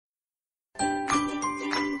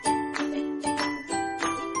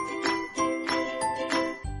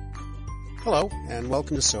Hello, and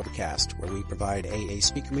welcome to Sobercast, where we provide AA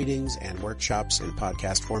speaker meetings and workshops in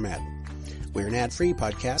podcast format. We're an ad-free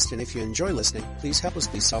podcast, and if you enjoy listening, please help us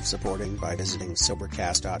be self-supporting by visiting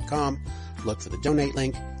Sobercast.com, look for the donate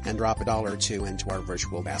link, and drop $1 or $2 into our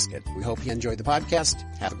virtual basket. We hope you enjoy the podcast.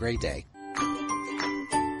 Have a great day.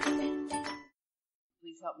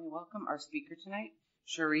 Please help me welcome our speaker tonight,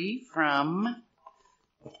 Cherie from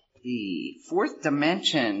the Fourth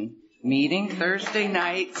Dimension meeting, Thursday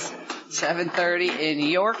nights, 7:30 in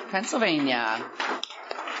York, Pennsylvania.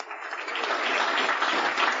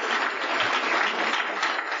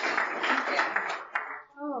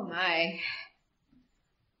 Oh my.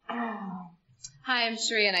 Hi, I'm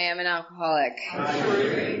Cherie and I am an alcoholic. Hi,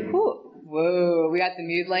 Cherie. Whoa, we got the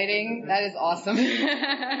mood lighting. That is awesome.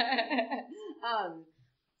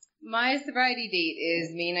 My sobriety date is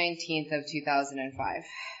May 19th of 2005.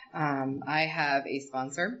 I have a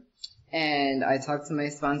sponsor. And I talk to my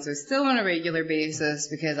sponsor still on a regular basis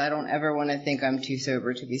because I don't ever want to think I'm too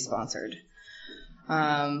sober to be sponsored.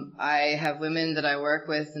 I have women that I work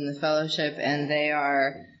with in the fellowship, and they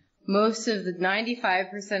are most of the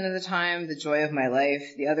 95% of the time the joy of my life.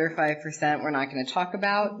 The other 5% we're not going to talk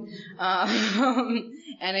about. And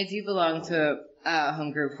I do belong to a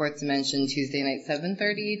home group, Fourth Dimension, Tuesday night,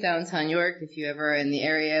 7:30, downtown York. If you ever are in the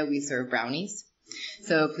area, we serve brownies.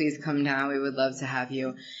 So please come down. We would love to have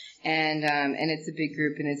you. And it's a big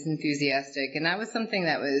group and it's enthusiastic. And that was something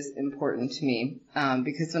that was important to me.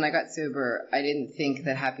 Because when I got sober, I didn't think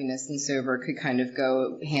that happiness and sober could kind of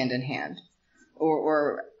go hand in hand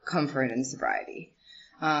or comfort and sobriety.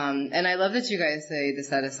 And I love that you guys say the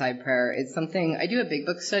set aside prayer. It's something, I do a big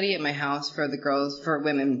book study at my house for the girls, for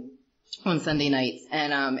women on Sunday nights.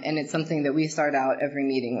 And it's something that we start out every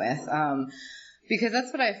meeting with. Because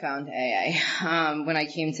that's what I found AA. When I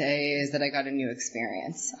came to AA is that I got a new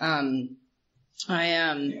experience. I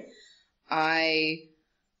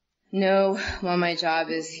know while my job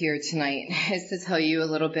is here tonight is to tell you a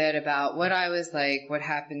little bit about what I was like, what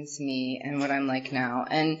happened to me, and what I'm like now.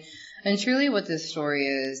 And truly what this story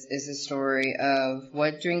is a story of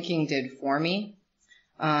what drinking did for me,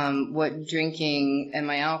 what drinking and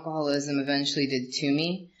my alcoholism eventually did to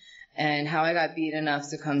me, and how I got beat enough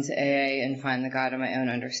to come to AA and find the God of my own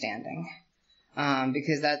understanding.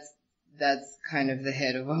 Because that's kind of the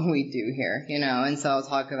hit of what we do here, you know. And so I'll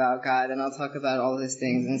talk about God and I'll talk about all those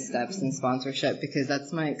things and steps and sponsorship because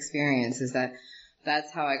that's my experience, is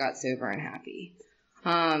that's how I got sober and happy.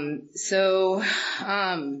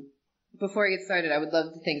 Before I get started, I would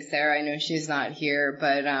love to thank Sarah. I know she's not here,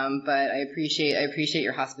 but I appreciate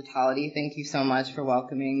your hospitality. Thank you so much for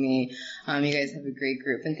welcoming me. You guys have a great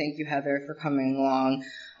group, and thank you, Heather, for coming along.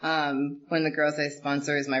 One of the girls I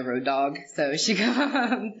sponsor is my road dog, so she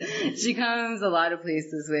comes a lot of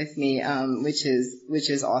places with me, which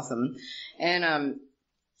is awesome. And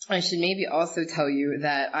I should maybe also tell you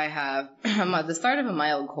that I have I'm at the start of a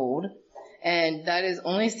mild cold. And that is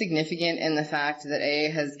only significant in the fact that AA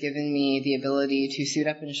has given me the ability to suit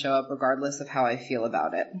up and show up regardless of how I feel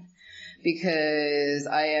about it. Because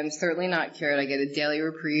I am certainly not cured. I get a daily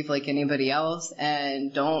reprieve like anybody else.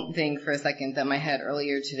 And don't think for a second that my head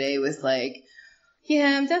earlier today was like,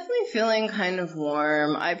 yeah, I'm definitely feeling kind of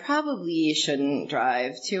warm. I probably shouldn't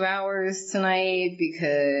drive 2 hours tonight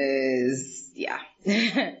because, yeah.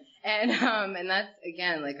 And that's,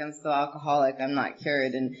 again, like, I'm still alcoholic, I'm not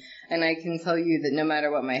cured, and I can tell you that no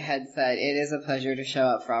matter what my head said, it is a pleasure to show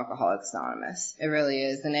up for Alcoholics Anonymous. It really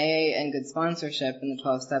is. And AA and good sponsorship and the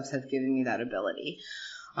 12 steps have given me that ability.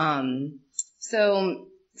 So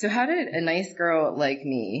how did a nice girl like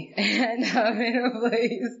me end up in a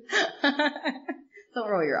place, don't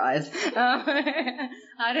roll your eyes, how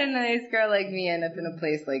did a nice girl like me end up in a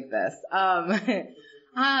place like this? Oh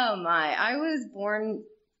my, I was born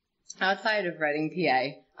outside of Reading,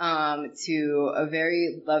 PA, to a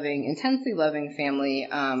very loving, intensely loving family.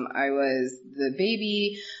 I was the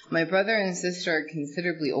baby. My brother and sister are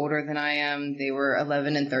considerably older than I am. They were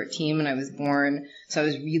 11 and 13 when I was born, so I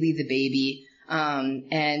was really the baby.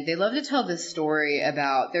 And they love to tell this story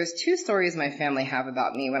about, there's two stories my family have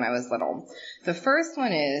about me when I was little. The first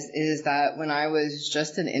one is that when I was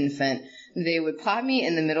just an infant, they would plop me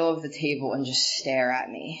in the middle of the table and just stare at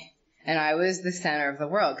me. And I was the center of the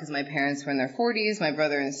world because my parents were in their 40s. My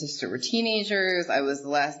brother and sister were teenagers. I was the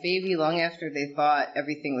last baby long after they thought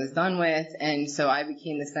everything was done with. And so I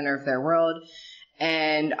became the center of their world.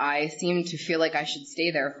 And I seemed to feel like I should stay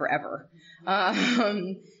there forever.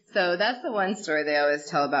 So that's the one story they always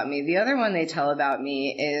tell about me. The other one they tell about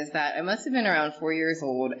me is that I must have been around 4 years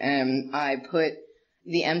old, and I put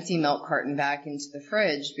the empty milk carton back into the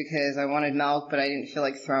fridge because I wanted milk, but I didn't feel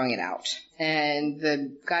like throwing it out. And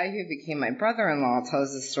the guy who became my brother-in-law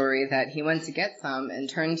tells the story that he went to get some and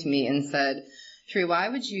turned to me and said, Cherie, why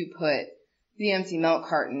would you put the empty milk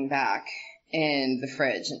carton back in the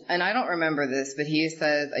fridge? And I don't remember this, but he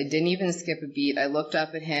says, I didn't even skip a beat. I looked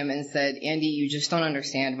up at him and said, Andy, you just don't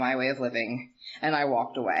understand my way of living. And I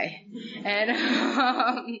walked away. And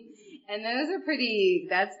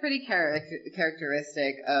that's pretty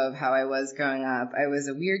characteristic of how I was growing up. I was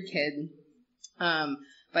a weird kid.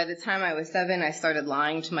 By the time I was 7, I started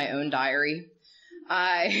lying to my own diary.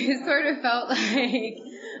 I sort of felt like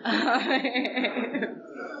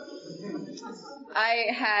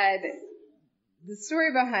I had, the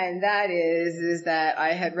story behind that is that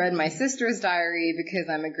I had read my sister's diary because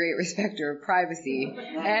I'm a great respecter of privacy.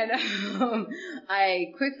 And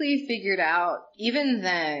I quickly figured out, even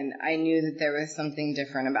then, I knew that there was something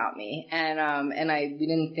different about me. And we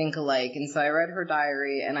didn't think alike. And so I read her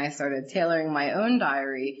diary and I started tailoring my own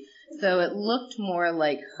diary so it looked more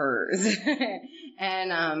like hers.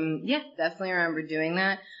 And definitely remember doing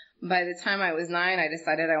that. By the time I was 9, I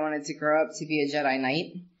decided I wanted to grow up to be a Jedi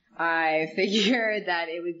Knight. I figured that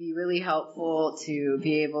it would be really helpful to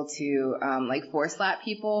be able to force slap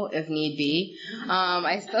people if need be.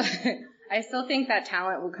 I still think that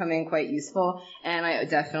talent would come in quite useful, and I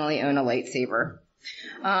definitely own a lightsaber.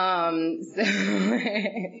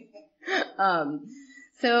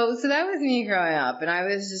 So that was me growing up, and I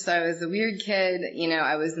was a weird kid. You know,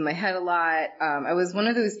 I was in my head a lot. I was one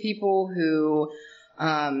of those people who,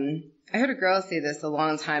 I heard a girl say this a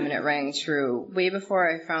long time and it rang true. Way before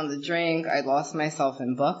I found the drink, I lost myself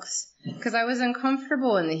in books because I was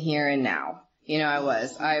uncomfortable in the here and now. You know, I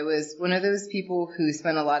was one of those people who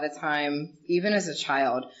spent a lot of time, even as a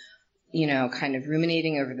child, you know, kind of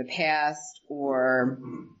ruminating over the past or,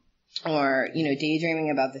 you know, daydreaming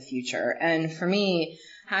about the future. And for me,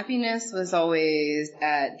 happiness was always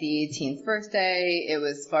at the 18th birthday. It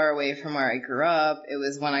was far away from where I grew up. It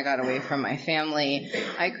was when I got away from my family.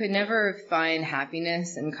 I could never find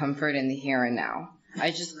happiness and comfort in the here and now.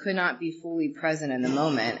 I just could not be fully present in the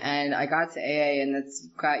moment. And I got to AA and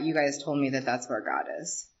you guys told me that that's where God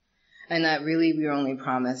is. And that really we were only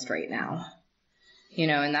promised right now. You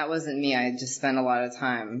know, and that wasn't me. I just spent a lot of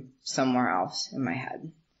time somewhere else in my head.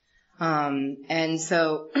 And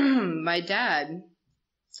so my dad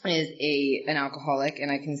is an alcoholic, and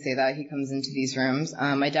I can say that. He comes into these rooms.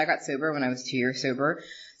 My dad got sober when I was 2 years sober.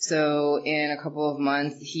 So in a couple of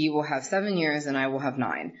months, he will have 7 years and I will have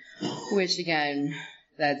 9, which again,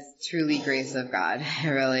 that's truly grace of God. It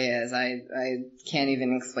really is. I can't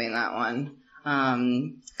even explain that one.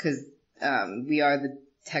 'Cause we are the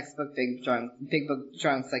textbook big book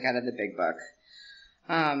drunks, like out of the big book.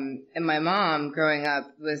 And my mom growing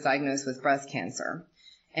up was diagnosed with breast cancer.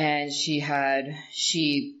 And she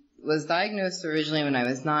was diagnosed originally when I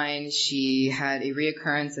was 9. She had a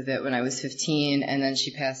reoccurrence of it when I was 15, and then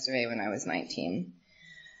she passed away when I was 19.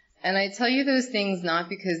 And I tell you those things not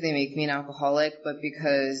because they make me an alcoholic, but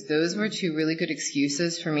because those were 2 really good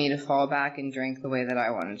excuses for me to fall back and drink the way that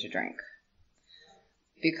I wanted to drink.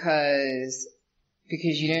 Because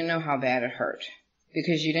you didn't know how bad it hurt.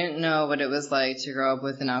 Because you didn't know what it was like to grow up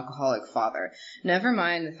with an alcoholic father. Never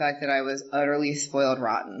mind the fact that I was utterly spoiled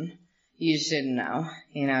rotten. You just didn't know.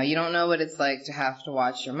 You know, you don't know what it's like to have to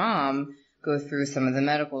watch your mom go through some of the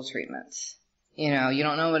medical treatments. You know, you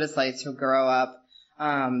don't know what it's like to grow up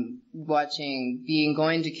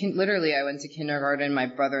literally I went to kindergarten, my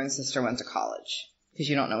brother and sister went to college. Because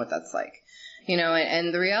you don't know what that's like. You know,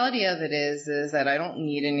 and the reality of it is that I don't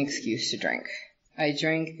need an excuse to drink. I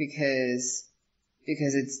drink because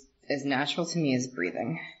it's as natural to me as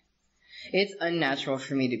breathing. It's unnatural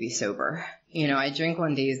for me to be sober. You know, I drink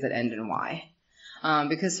on days that end in Y.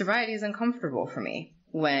 Because sobriety is uncomfortable for me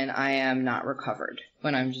when I am not recovered,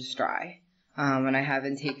 when I'm just dry, when I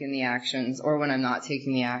haven't taken the actions, or when I'm not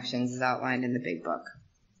taking the actions as outlined in the big book.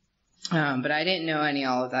 But I didn't know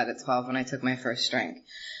all of that at 12 when I took my first drink.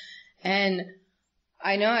 And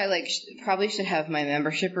I know I probably should have my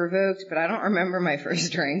membership revoked, but I don't remember my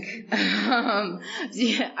first drink.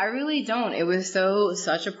 I really don't. It was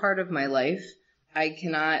such a part of my life. I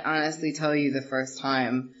cannot honestly tell you the first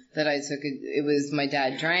time that I took it. It was my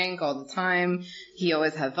dad drank all the time. He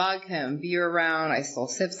always had vodka and beer around. I stole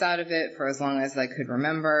sips out of it for as long as I could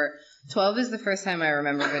remember. 12 is the first time I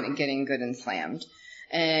remember getting good and slammed.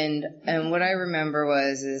 And what I remember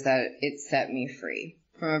is that it set me free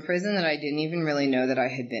from a prison that I didn't even really know that I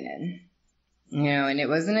had been in. You know, and it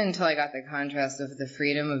wasn't until I got the contrast of the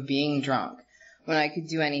freedom of being drunk when I could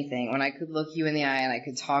do anything, when I could look you in the eye and I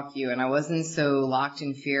could talk to you, and I wasn't so locked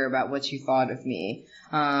in fear about what you thought of me.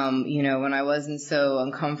 When I wasn't so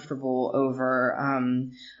uncomfortable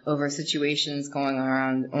over situations going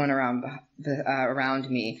around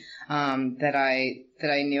me, that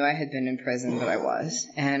I knew I had been in prison, but I was,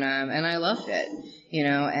 and I loved it,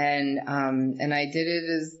 and I did it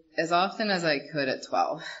as often as I could at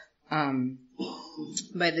 12.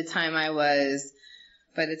 By the time I was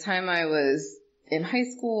in high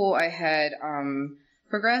school, I had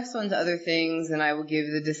progressed onto other things, and I will give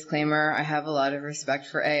the disclaimer, I have a lot of respect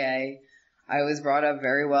for AA. I was brought up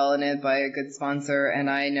very well in it by a good sponsor, and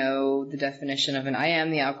I know the definition of I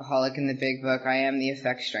am the alcoholic in the big book. I am the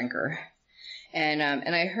effects drinker. And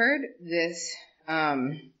I heard this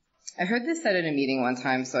said at a meeting one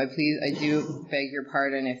time, so I do beg your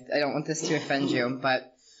pardon if I don't want this to offend you,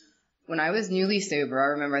 but when I was newly sober, I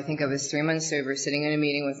remember, I think I was 3 months sober, sitting in a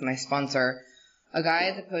meeting with my sponsor. A guy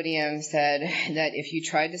at the podium said that if you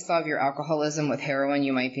tried to solve your alcoholism with heroin,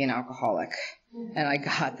 you might be an alcoholic. And I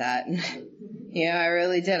got that. Yeah, I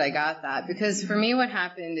really did. I got that. Because for me, what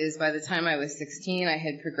happened is by the time I was 16, I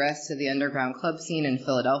had progressed to the underground club scene in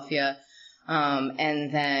Philadelphia.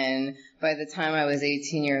 And then by the time I was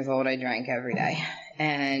 18 years old, I drank every day.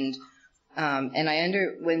 And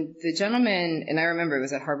when the gentleman, and I remember it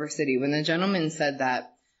was at Harbor City, when the gentleman said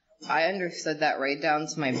that, I understood that right down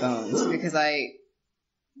to my bones, because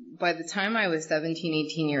by the time I was 17,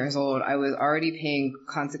 18 years old, I was already paying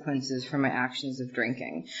consequences for my actions of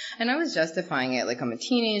drinking. And I was justifying it, like I'm a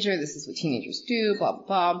teenager, this is what teenagers do, blah,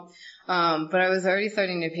 blah, blah. But I was already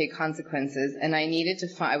starting to pay consequences, and I needed to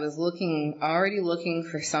I was already looking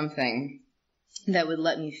for something that would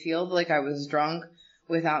let me feel like I was drunk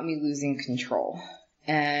without me losing control.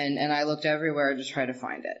 And I looked everywhere to try to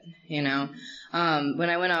find it, when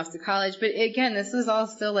I went off to college. But again, this was all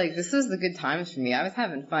still this was the good times for me. I was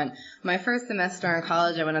having fun. My first semester in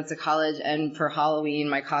college, I went up to college, and for Halloween,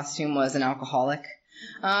 my costume was an alcoholic.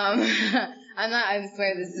 I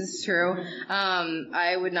swear this is true.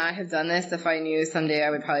 I would not have done this if I knew someday I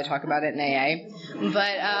would probably talk about it in AA.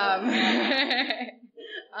 But,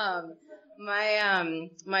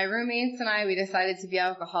 my roommates and I, we decided to be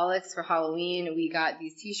alcoholics for Halloween. We got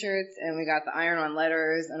these t-shirts, and we got the iron-on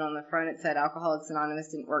letters, and on the front it said Alcoholics Anonymous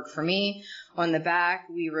didn't work for me. On the back,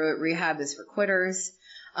 we wrote rehab is for quitters.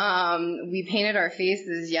 We painted our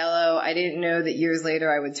faces yellow. I didn't know that years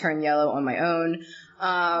later I would turn yellow on my own.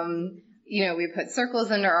 We put circles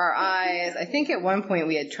under our eyes. I think at one point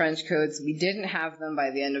we had trench coats. We didn't have them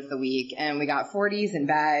by the end of the week, and we got 40s and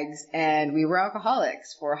bags, and we were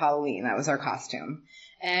alcoholics for Halloween. That was our costume.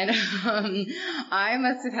 And I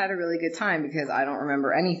must have had a really good time because I don't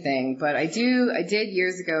remember anything, but I did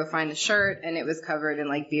years ago find a shirt, and it was covered in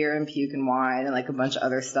beer and puke and wine and a bunch of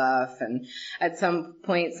other stuff. And at some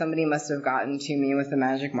point somebody must have gotten to me with a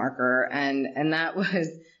magic marker, and that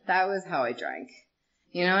was how I drank.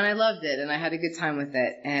 And I loved it, and I had a good time with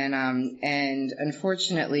it, and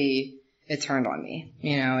unfortunately, it turned on me,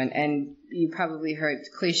 and you probably heard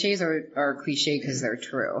cliches are cliche because they're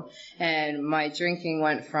true, and my drinking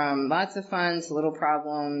went from lots of fun to little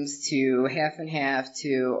problems to half and half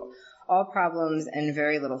to all problems and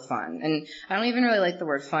very little fun, and I don't even really like the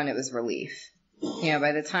word fun, it was relief.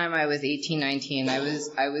 By the time I was 18, 19, I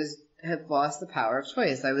had lost the power of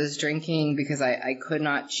choice. I was drinking because I could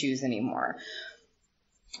not choose anymore.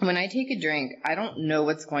 When I take a drink, I don't know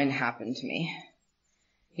what's going to happen to me.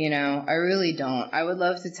 I really don't. I would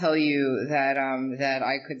love to tell you that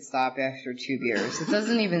I could stop after 2 beers. It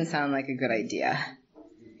doesn't even sound like a good idea.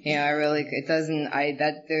 It doesn't,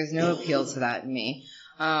 there's no appeal to that in me.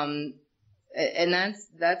 And that's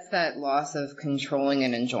that loss of controlling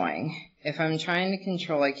and enjoying. If I'm trying to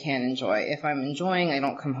control, I can't enjoy. If I'm enjoying, I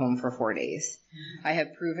don't come home for 4 days. I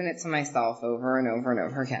have proven it to myself over and over and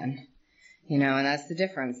over again. And that's the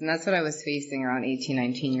difference. And that's what I was facing around 18,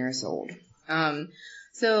 19 years old.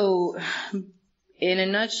 So in a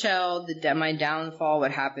nutshell, my downfall,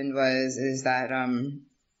 what happened is that,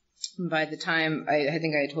 by the time, I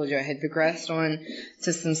think I told you I had progressed on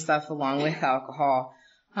to some stuff along with alcohol.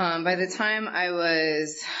 By the time I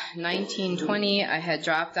was 19, 20, I had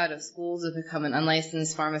dropped out of school to become an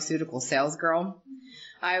unlicensed pharmaceutical sales girl.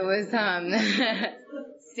 I was,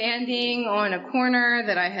 standing on a corner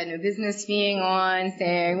that I had no business being on,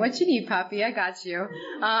 saying, "What you need, Poppy? I got you."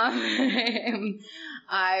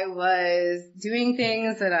 I was doing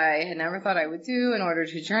things that I had never thought I would do in order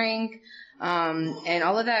to drink, and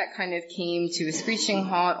all of that kind of came to a screeching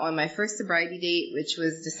halt on my first sobriety date, which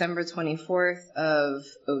was December 24th of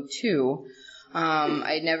 2002.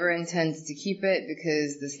 I never intended to keep it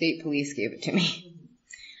because the state police gave it to me.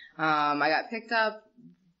 I got picked up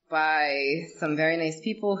by some very nice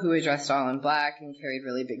people who were dressed all in black and carried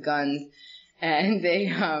really big guns. And they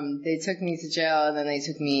took me to jail, and then I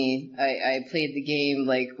played the game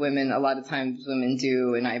like a lot of times women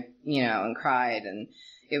do, and and cried, and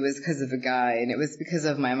it was because of a guy, and it was because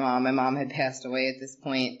of my mom. My mom had passed away at this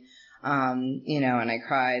point, and I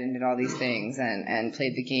cried and did all these things and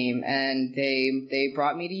played the game, and they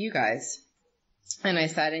brought me to you guys. And I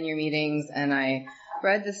sat in your meetings, and I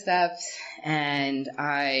read the steps, and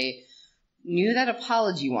I knew that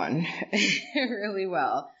apology one really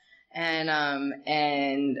well. And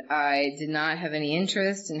I did not have any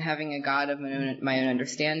interest in having a God of my own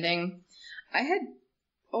understanding. I had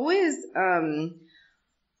always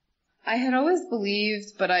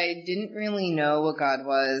believed, but I didn't really know what God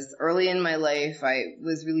was. Early in my life, it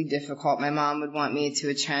was really difficult. My mom would want me to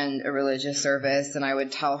attend a religious service, and I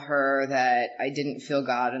would tell her that I didn't feel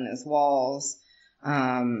God in those walls.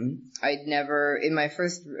 I'd never, in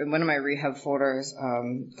one of my rehab folders,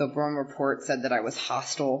 the Rome report said that I was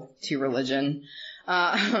hostile to religion.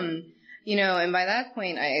 And by that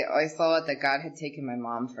point, I thought that God had taken my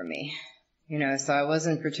mom from me, so I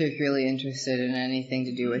wasn't particularly interested in anything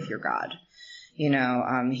to do with your God.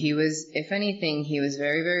 He was, if anything, he was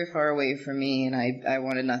very, very far away from me, and I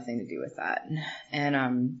wanted nothing to do with that.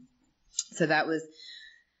 And, so that was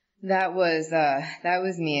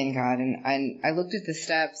me and God, and I looked at the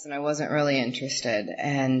steps, and I wasn't really interested.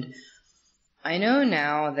 And I know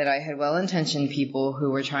now that I had well-intentioned people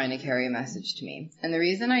who were trying to carry a message to me. And the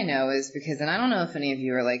reason I know is because, and I don't know if any of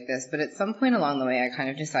you are like this, but at some point along the way, I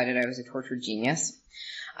kind of decided I was a tortured genius.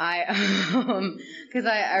 Because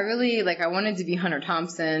I really, I wanted to be Hunter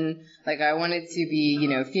Thompson, I wanted to be,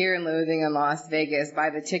 Fear and Loathing in Las Vegas,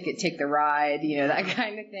 buy the ticket, take the ride, that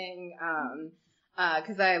kind of thing.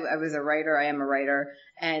 Because I was a writer, I am a writer,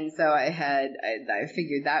 and so I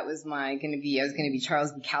figured that was I was going to be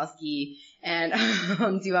Charles Bukowski, and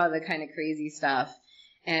do all the kind of crazy stuff,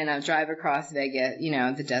 and drive across Vegas,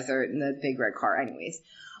 the desert in the big red car, anyways.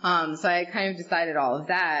 So I kind of decided all of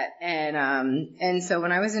that, and so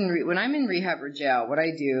when I'm in rehab or jail, what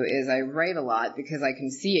I do is I write a lot because I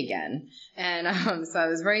can see again, and so I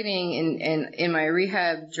was writing in my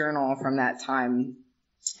rehab journal from that time.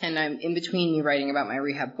 And I'm in between me writing about my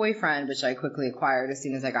rehab boyfriend, which I quickly acquired as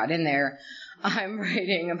soon as I got in there. I'm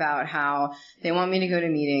writing about how they want me to go to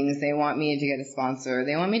meetings. They want me to get a sponsor.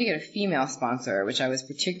 They want me to get a female sponsor, which I was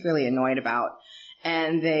particularly annoyed about.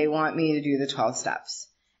 And they want me to do the 12 steps.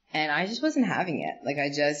 And I just wasn't having it. I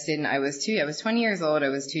just didn't. I was 20 years old. I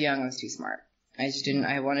was too young. I was too smart.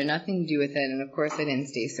 I wanted nothing to do with it. And of course I didn't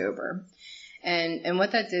stay sober. And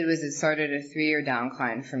what that did was it started a 3-year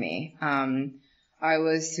downcline for me. I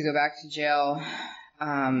was to go back to jail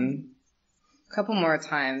a couple more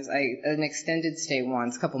times. An extended stay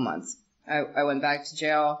once, couple months. I went back to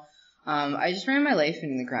jail. I just ran my life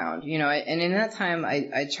into the ground, and in that time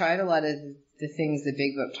I tried a lot of the things the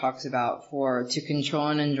Big Book talks about to control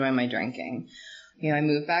and enjoy my drinking. I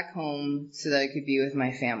moved back home so that I could be with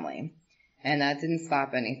my family. And that didn't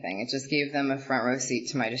stop anything. It just gave them a front row seat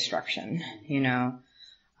to my destruction.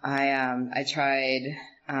 I tried.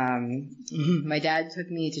 My dad took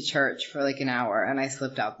me to church for an hour, and I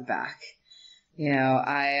slipped out the back.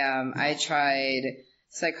 I tried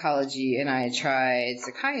psychology, and I tried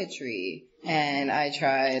psychiatry, and I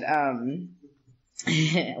tried,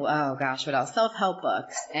 oh gosh, what else? Self-help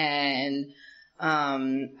books, and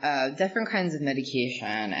different kinds of medication,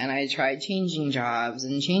 and I tried changing jobs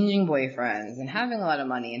and changing boyfriends and having a lot of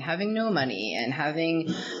money and having no money and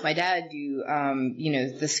having my dad do,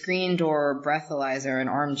 the screen door breathalyzer and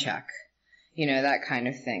arm check, that kind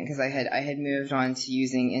of thing, because I had moved on to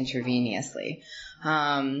using intravenously.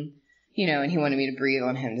 And he wanted me to breathe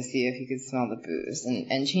on him to see if he could smell the booze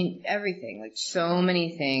and change everything, so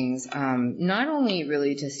many things, not only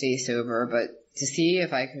really to stay sober, but to see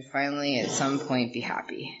if I could finally at some point be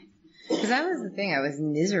happy. Because that was the thing, I was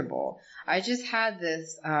miserable. I just had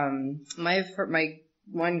this, my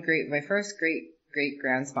first great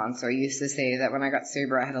grand sponsor used to say that when I got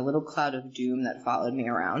sober I had a little cloud of doom that followed me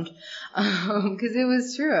around. Because it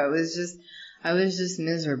was true, I was just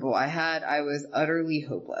miserable. I was utterly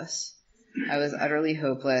hopeless.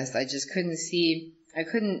 I just couldn't see, at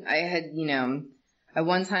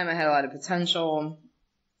one time I had a lot of potential.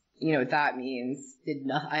 What that means.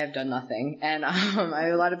 I have done nothing. And I have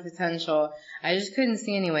a lot of potential. I just couldn't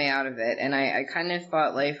see any way out of it. And I kind of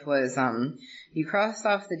thought life was, you crossed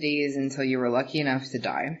off the days until you were lucky enough to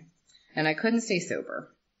die. And I couldn't stay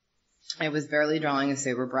sober. I was barely drawing a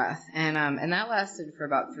sober breath. And that lasted for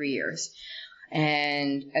about 3 years.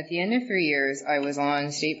 And at the end of 3 years, I was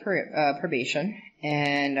on state probation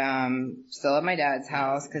and still at my dad's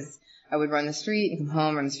house because I would run the street and come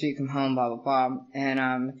home, run the street, come home, blah, blah, blah.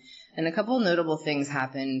 And a couple of notable things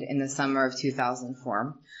happened in the summer of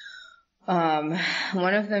 2004.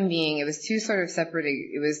 One of them being, it was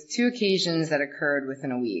two occasions that occurred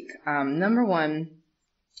within a week. Number one,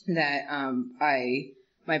 that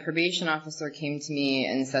my probation officer came to me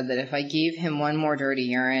and said that if I gave him one more dirty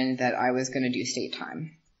urine, that I was going to do state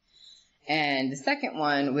time. And the second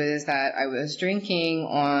one was that I was drinking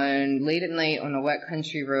late at night on a wet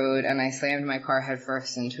country road, and I slammed my car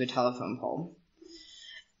headfirst into a telephone pole.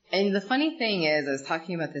 And the funny thing is, I was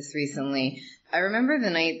talking about this recently, I remember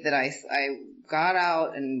the night that I got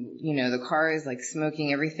out and, the car is like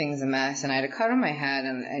smoking, everything's a mess, and I had a cut on my head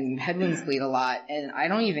and head wounds bleed a lot, and I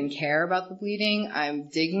don't even care about the bleeding. I'm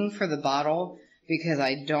digging for the bottle because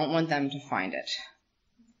I don't want them to find it.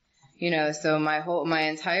 So my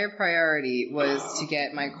entire priority was to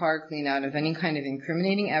get my car cleaned out of any kind of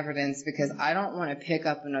incriminating evidence because I don't want to pick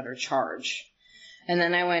up another charge. And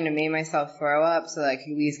then I went and made myself throw up so that I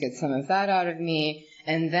could at least get some of that out of me.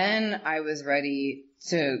 And then I was ready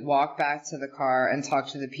to walk back to the car and talk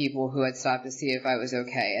to the people who had stopped to see if I was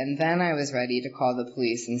okay. And then I was ready to call the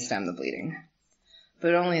police and stem the bleeding.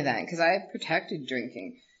 But only then, because I had protected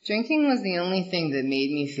drinking. Drinking was the only thing that made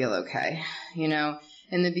me feel okay.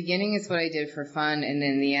 In the beginning, it's what I did for fun, and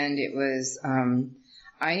in the end, it was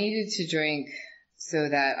I needed to drink so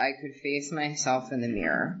that I could face myself in the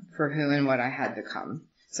mirror for who and what I had become.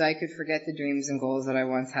 So I could forget the dreams and goals that I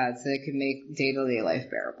once had so I could make day-to-day life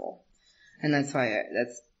bearable. And that's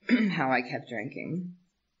how I kept drinking.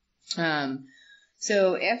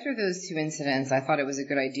 So after those two incidents, I thought it was a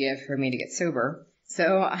good idea for me to get sober.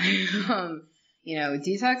 So I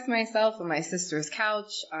detoxed myself on my sister's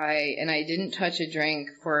couch. I didn't touch a drink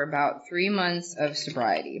for about 3 months of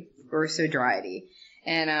sobriety or sobriety.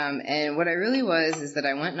 And what I really was is that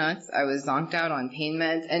I went nuts. I was zonked out on pain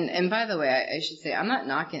meds. And by the way, I should say I'm not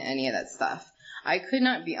knocking any of that stuff. I could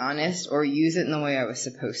not be honest or use it in the way I was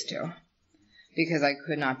supposed to because I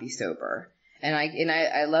could not be sober. And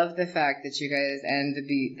I love the fact that you guys end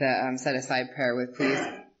the set aside prayer with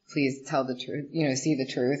please tell the truth, see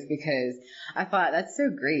the truth, because I thought that's so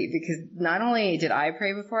great because not only did I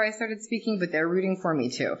pray before I started speaking, but they're rooting for me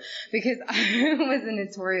too because I was a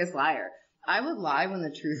notorious liar. I would lie when the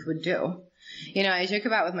truth would do. I joke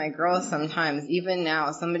about with my girls sometimes, even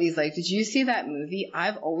now, somebody's like, did you see that movie?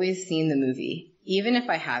 I've always seen the movie, even if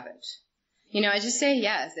I haven't. I just say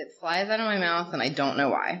yes. It flies out of my mouth and I don't know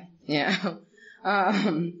why.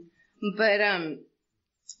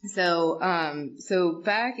 So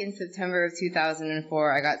back in September of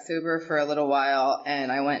 2004, I got sober for a little while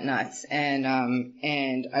and I went nuts and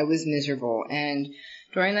I was miserable. And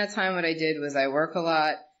during that time, what I did was I work a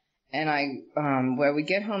lot and I would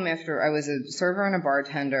get home after I was a server and a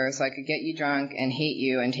bartender, so I could get you drunk and hate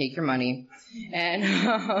you and take your money. And,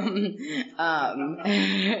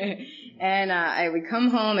 I would come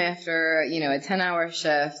home after, a 10-hour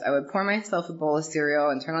shift. I would pour myself a bowl of cereal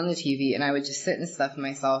and turn on the TV, and I would just sit and stuff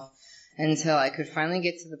myself until I could finally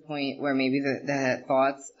get to the point where maybe the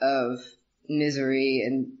thoughts of misery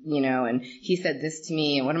and he said this to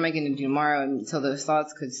me and what am I going to do tomorrow until those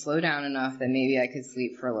thoughts could slow down enough that maybe I could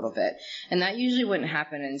sleep for a little bit. And that usually wouldn't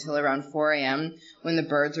happen until around 4 a.m. when the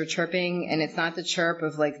birds are chirping, and it's not the chirp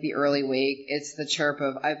of like the early wake, it's the chirp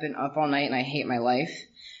of I've been up all night and I hate my life.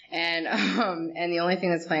 And the only thing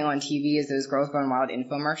that's playing on TV is those Girls Gone Wild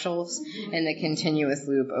infomercials and the continuous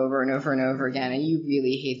loop over and over and over again. And you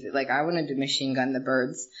really hate it. Like, I wanted to machine gun the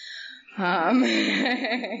birds.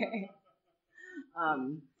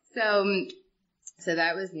 So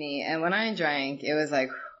that was me. And when I drank, it was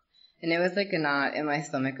like a knot in my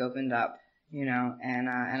stomach opened up, and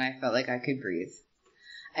I felt like I could breathe.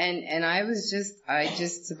 And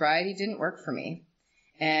sobriety didn't work for me.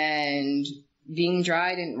 And being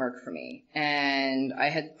dry didn't work for me. And I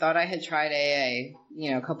had thought I had tried AA,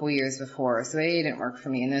 a couple years before. So AA didn't work for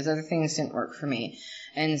me. And those other things didn't work for me.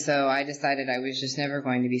 And so I decided I was just never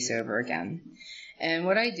going to be sober again. And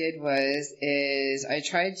what I did is I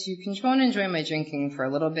tried to control and enjoy my drinking for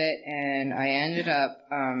a little bit, and I ended up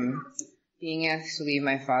being asked to leave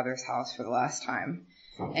my father's house for the last time.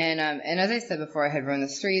 And as I said before, I had run the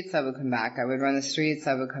streets, I would come back. I would run the streets,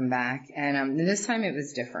 I would come back. And this time it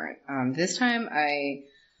was different. This time I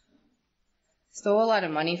stole a lot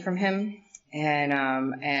of money from him, and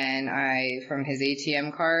from his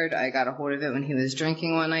ATM card, I got a hold of it when he was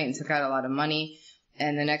drinking one night and took out a lot of money.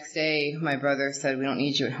 And the next day, my brother said, we don't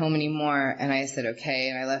need you at home anymore. And I said, okay.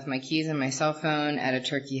 And I left my keys and my cell phone at a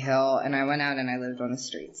Turkey Hill, and I went out and I lived on the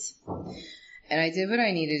streets. I did what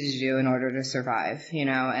I needed to do in order to survive, and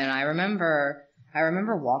I remember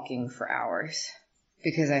walking for hours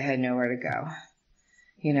because I had nowhere to go,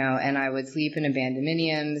 and I would sleep in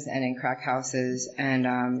abandonments and in crack houses, and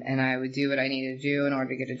I would do what I needed to do in order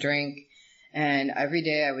to get a drink. And every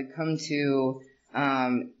day I would come to,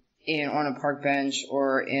 on a park bench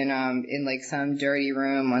or in like some dirty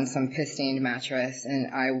room on some piss-stained mattress,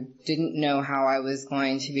 and I didn't know how I was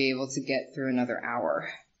going to be able to get through another hour,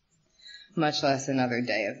 much less another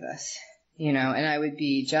day of this, and I would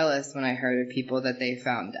be jealous when I heard of people that they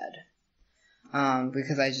found dead,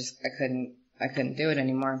 because I couldn't do it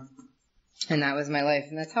anymore. And that was my life,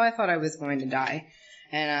 and that's how I thought I was going to die.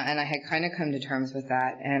 And I had kind of come to terms with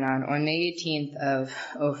that. And on May 18th of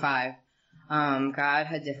 2005, God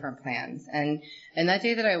had different plans. And that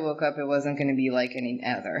day that I woke up, it wasn't going to be like any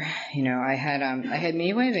other. I had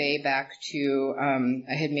made my way back to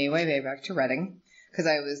Reading, because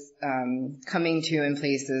I was coming to in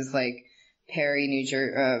places like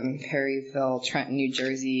Perryville, Trenton, New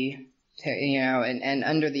Jersey, and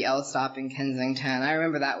under the L stop in Kensington. I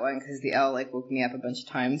remember that one because the L woke me up a bunch of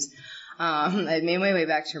times. I made my way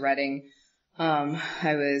back to Reading.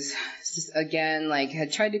 I was just, again,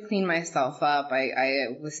 had tried to clean myself up.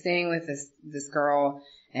 I was staying with this girl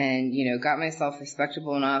and, got myself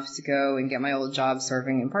respectable enough to go and get my old job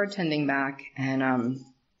serving and bartending back. And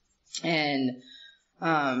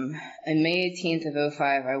on May 18th of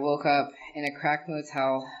 2005, I woke up in a crack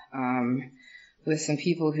motel, with some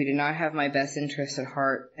people who did not have my best interest at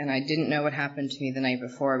heart. And I didn't know what happened to me the night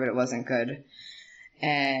before, but it wasn't good.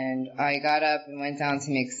 And I got up and went down to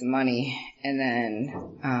make some money, and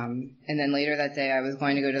then later that day I was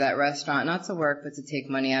going to go to that restaurant, not to work, but to take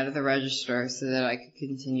money out of the register so that I could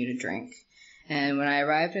continue to drink. And when I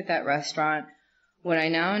arrived at that restaurant, what I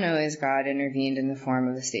now know is God intervened in the form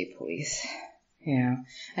of the state police.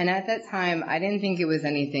 And at that time, I didn't think it was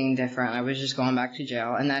anything different. I was just going back to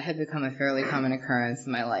jail, and that had become a fairly common occurrence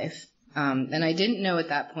in my life. And I didn't know at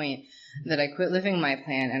that point that I quit living my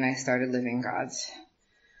plan and I started living God's.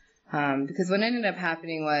 Because what ended up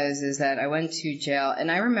happening is that I went to jail, and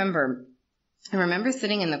I remember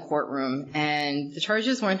sitting in the courtroom, and the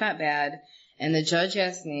charges weren't that bad, and the judge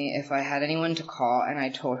asked me if I had anyone to call, and I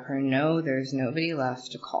told her, no, there's nobody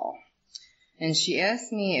left to call. And she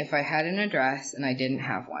asked me if I had an address, and I didn't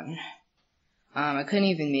have one. I couldn't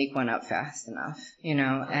even make one up fast enough, and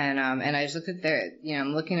I just looked at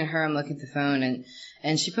I'm looking at her, I'm looking at the phone,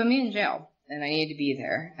 and she put me in jail, and I needed to be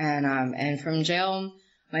there. And from jail,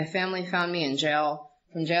 my family found me in jail.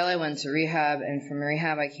 From jail, I went to rehab, and from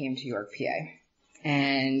rehab, I came to York, PA.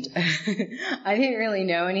 And I didn't really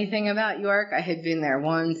know anything about York. I had been there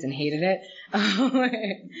once and hated it.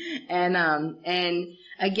 And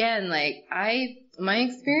again, my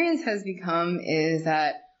experience has become is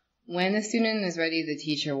that when a student is ready, the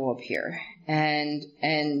teacher will appear. And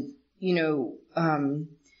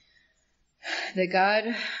that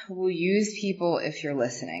God will use people if you're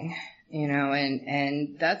listening.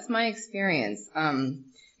 And that's my experience.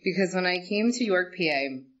 Because when I came to York,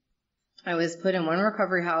 PA, I was put in one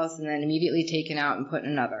recovery house and then immediately taken out and put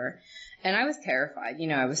in another. And I was terrified.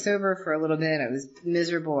 I was sober for a little bit. I was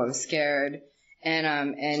miserable. I was scared.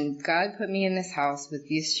 And God put me in this house with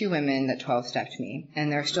these two women that 12-stepped me.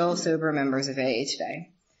 And they're still sober members of AA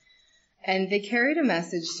today. And they carried a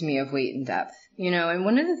message to me of weight and depth. And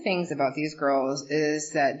one of the things about these girls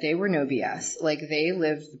is that they were no BS. They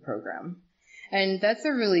lived the program. And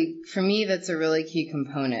for me, that's a really key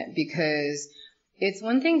component, because it's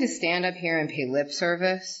one thing to stand up here and pay lip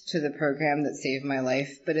service to the program that saved my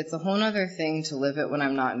life, but it's a whole other thing to live it when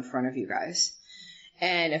I'm not in front of you guys.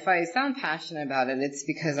 And if I sound passionate about it, it's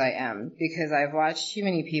because I am. Because I've watched too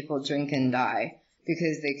many people drink and die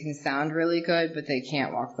because they can sound really good, but they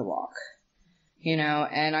can't walk the walk.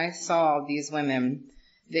 And I saw these women,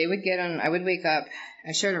 I would wake up,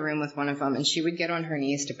 I shared a room with one of them, and she would get on her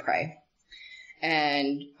knees to pray.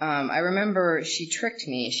 And I remember she tricked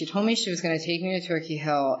me. She told me she was going to take me to Turkey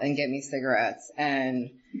Hill and get me cigarettes, and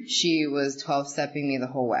she was 12-stepping me the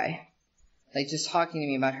whole way. Just talking to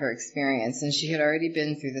me about her experience, and she had already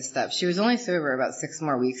been through this stuff. She was only sober about 6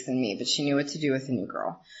 more weeks than me, but she knew what to do with a new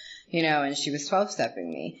girl, and she was 12-stepping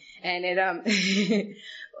me. And it,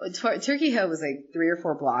 Turkey Hill was 3 or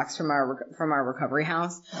 4 blocks from our recovery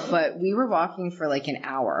house, but we were walking for an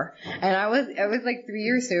hour, and I was 3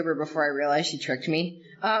 years sober before I realized she tricked me.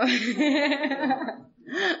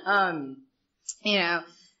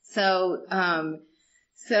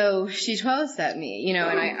 So she 12-stepped me,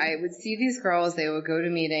 and I would see these girls, they would go to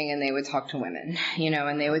meeting and they would talk to women,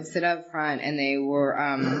 and they would sit up front and they were,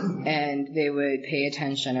 and they would pay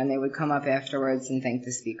attention and they would come up afterwards and thank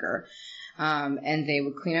the speaker. And they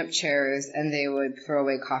would clean up chairs, and they would throw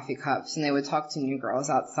away coffee cups, and they would talk to new girls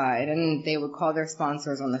outside, and they would call their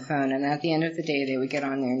sponsors on the phone, and at the end of the day, they would get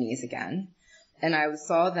on their knees again. And I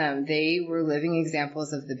saw them. They were living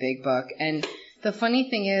examples of the big book. And the funny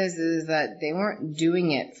thing is that they weren't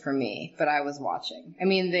doing it for me, but I was watching. I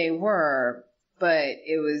mean, they were, but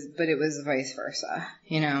it was vice versa,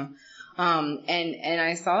 you know. And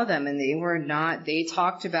I saw them, and they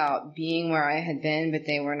talked about being where I had been, but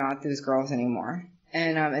they were not those girls anymore.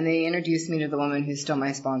 And they introduced me to the woman who's still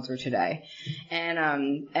my sponsor today. And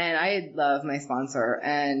I love my sponsor,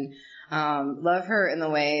 and love her in the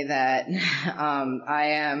way that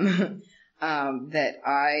that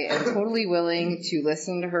I am totally willing to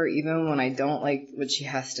listen to her even when I don't like what she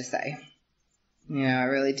has to say. Yeah, I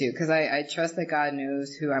really do, because I trust that God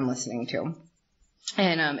knows who I'm listening to.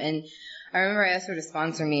 And I remember I asked her to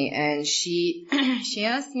sponsor me, and she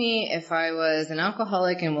asked me if I was an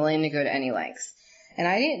alcoholic and willing to go to any lengths. And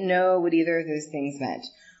I didn't know what either of those things meant.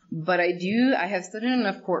 But I have stood in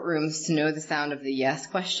enough courtrooms to know the sound of the yes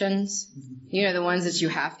questions. You know, the ones that you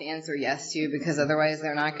have to answer yes to, because otherwise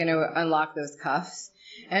they're not going to unlock those cuffs.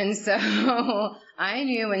 And so I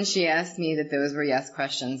knew when she asked me that those were yes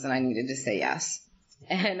questions, and I needed to say yes.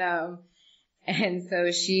 And so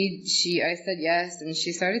I said yes, and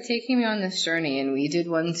she started taking me on this journey, and we did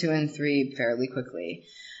 1, 2, and 3 fairly quickly.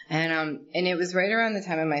 And it was right around the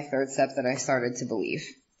time of my third step that I started to believe,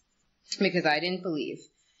 because I didn't believe.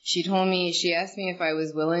 She asked me if I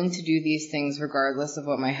was willing to do these things regardless of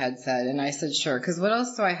what my head said, and I said sure, because what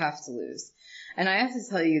else do I have to lose? And I have to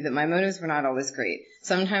tell you that my motives were not always great.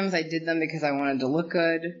 Sometimes I did them because I wanted to look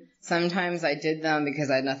good. Sometimes I did them because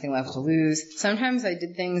I had nothing left to lose. Sometimes I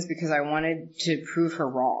did things because I wanted to prove her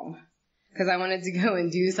wrong. Because I wanted to go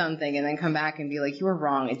and do something and then come back and be like, you were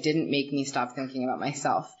wrong. It didn't make me stop thinking about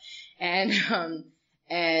myself. And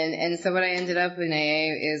so what I ended up in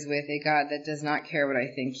AA is with a God that does not care what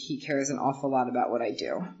I think. He cares an awful lot about what I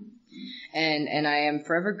do. And I am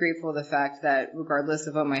forever grateful for the fact that regardless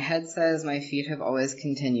of what my head says, my feet have always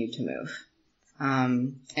continued to move.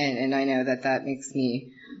 And I know that makes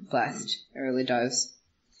me blessed. It really does.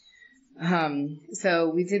 So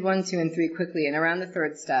we did 1, 2, and 3 quickly, and around the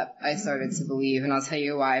third step, I started to believe, and I'll tell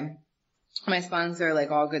you why. My sponsor, like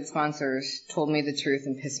all good sponsors, told me the truth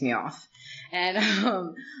and pissed me off. And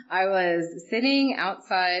I was sitting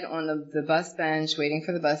outside on the bus bench waiting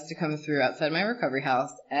for the bus to come through outside my recovery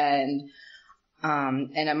house, and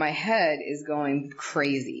my head is going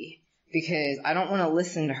crazy because I don't want to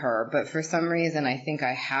listen to her, but for some reason I think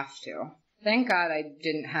I have to. Thank God I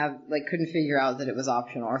couldn't figure out that it was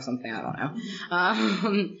optional or something, I don't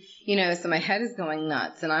know. So my head is going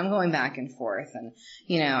nuts, and I'm going back and forth, and,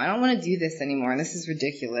 I don't want to do this anymore, and this is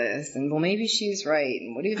ridiculous, and well, maybe she's right,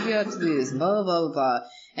 and what do you have to lose, and blah, blah, blah, blah.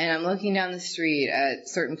 And I'm looking down the street at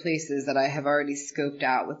certain places that I have already scoped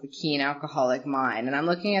out with the keen alcoholic mind, and I'm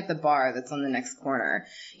looking at the bar that's on the next corner,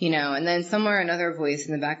 and then somewhere another voice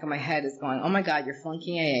in the back of my head is going, oh my God, you're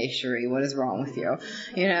flunking AA, Cherie, what is wrong with you?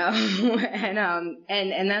 And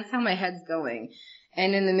that's how my head's going.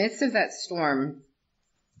 And in the midst of that storm,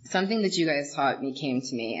 something that you guys taught me came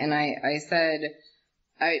to me, and I said,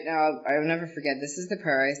 I'll never forget, this is the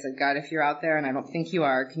prayer. I said, God, if you're out there, and I don't think you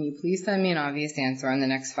are, can you please send me an obvious answer in the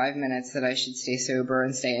next 5 minutes that I should stay sober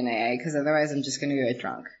and stay in AA, because otherwise I'm just going to get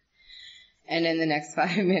drunk. And in the next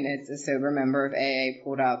 5 minutes, a sober member of AA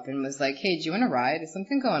pulled up and was like, hey, do you want to ride? Is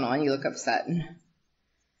something going on? You look upset.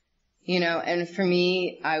 And for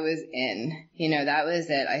me, I was in. That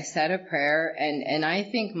was it. I said a prayer, and I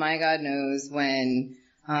think my God knows when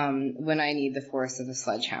I need the force of a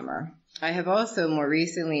sledgehammer. I have also more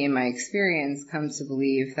recently in my experience come to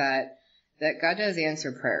believe that God does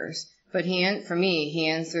answer prayers, but for me, he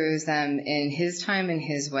answers them in his time and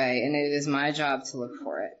his way, and it is my job to look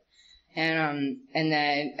for it. And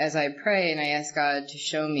then as I pray and I ask God to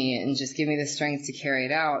show me and just give me the strength to carry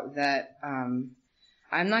it out, that I'm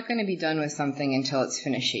not going to be done with something until it's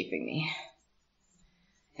finished shaping me.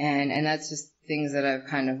 And that's just things that I've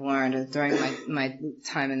kind of learned during my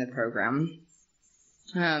time in the program.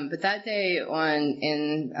 But that day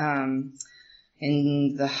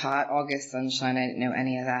in the hot August sunshine, I didn't know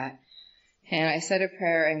any of that. And I said a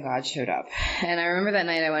prayer and God showed up. And I remember that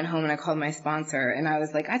night I went home and I called my sponsor and I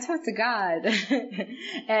was like, I talked to God.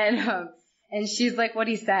 And she's like,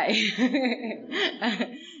 what'd he say?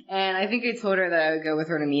 And I think I told her that I would go with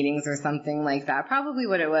her to meetings or something like that. Probably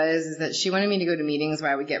what it was is that she wanted me to go to meetings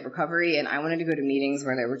where I would get recovery, and I wanted to go to meetings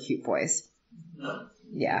where there were cute boys.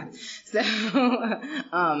 Yeah. So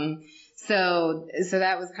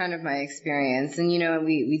that was kind of my experience. And,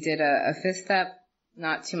 we did a fifth step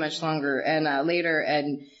not too much longer and later,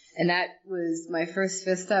 and And that was my first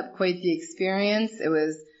fifth step, quite the experience. It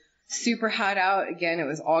was super hot out. Again, it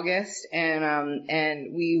was August,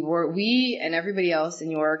 and we and everybody else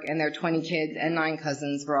in York and their 20 kids and 9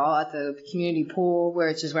 cousins were all at the community pool,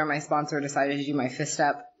 which is where my sponsor decided to do my fifth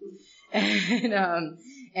step.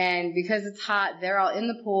 And because it's hot, they're all in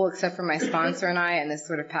the pool except for my sponsor and I and this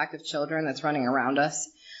sort of pack of children that's running around us.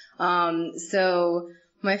 So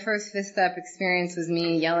my first fifth step experience was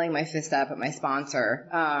me yelling my fifth step at my sponsor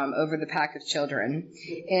over the pack of children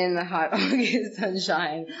in the hot August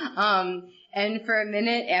sunshine. And for a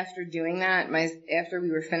minute after doing that, after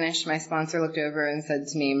we were finished, my sponsor looked over and said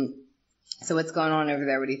to me, "So what's going on over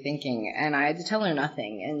there? What are you thinking?" And I had to tell her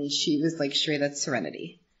nothing. And she was like, "Cherie, that's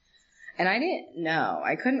serenity." And I didn't know.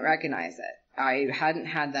 I couldn't recognize it. I hadn't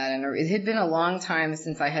had that. And it had been a long time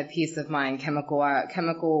since I had peace of mind, chemical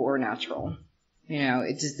or natural.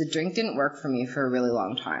 The drink didn't work for me for a really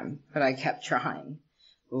long time, but I kept trying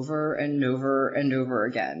over and over and over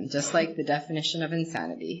again, just like the definition of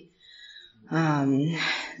insanity.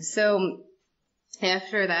 So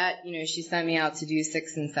after that, she sent me out to do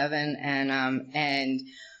 6 and 7 and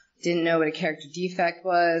didn't know what a character defect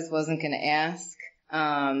was, wasn't going to ask.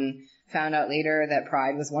 Found out later that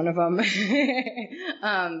pride was one of them.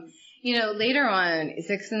 Later on,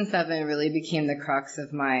 6 and 7 really became the crux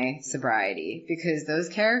of my sobriety because those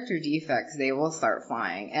character defects, they will start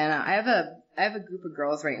flying. And I have a group of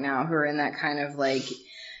girls right now who are in that kind of like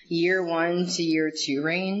year 1 to year 2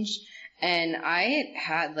 range. And I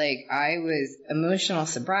was emotional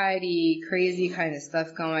sobriety, crazy kind of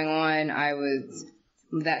stuff going on.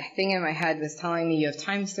 That thing in my head was telling me, you have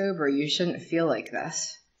time sober, you shouldn't feel like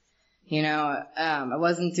this. I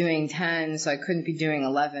wasn't doing 10, so I couldn't be doing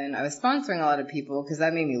 11. I was sponsoring a lot of people because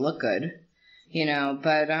that made me look good,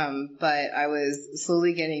 but I was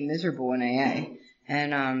slowly getting miserable in AA.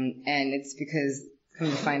 And it's because,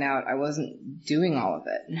 come to find out, I wasn't doing all of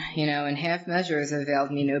it, and half measures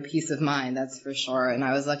availed me no peace of mind, that's for sure. And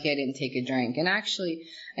I was lucky I didn't take a drink. And actually,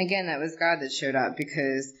 again, that was God that showed up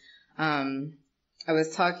because, I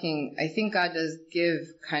think God does give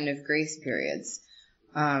kind of grace periods.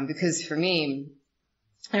 Because for me,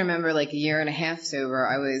 I remember like a year and a half sober,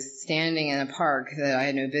 I was standing in a park that I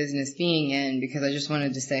had no business being in because I just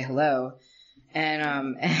wanted to say hello. And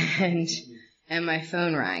my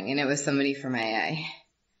phone rang and it was somebody from AA.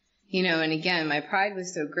 And again, my pride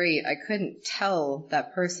was so great, I couldn't tell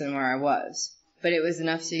that person where I was, but it was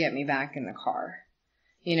enough to get me back in the car.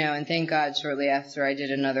 And thank God shortly after I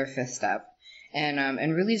did another fifth step.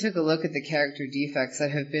 And really took a look at the character defects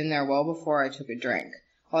that have been there well before I took a drink.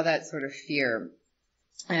 All that sort of fear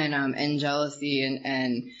and jealousy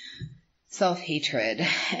and self-hatred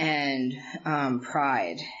and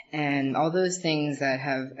pride and all those things that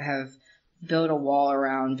have built a wall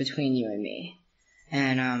around between you and me.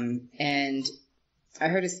 And I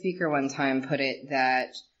heard a speaker one time put it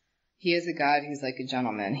that he is a God who's like a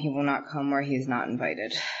gentleman. He will not come where he is not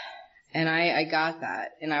invited. And I got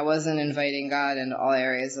that, and I wasn't inviting God into all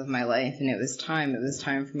areas of my life, and it was time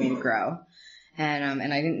for me to grow.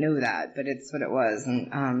 And I didn't know that, but it's what it was,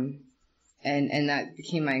 and that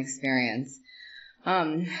became my experience.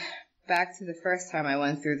 Back to the first time I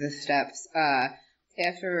went through the steps,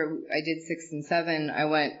 after I did 6 and 7, I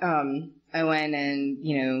went and,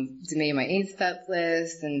 made my 8-step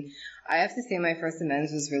list, and I have to say my first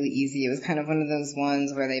amends was really easy. It was kind of one of those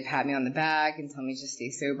ones where they pat me on the back and tell me to stay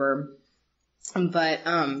sober. But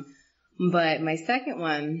my second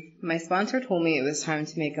one, my sponsor told me it was time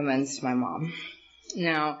to make amends to my mom.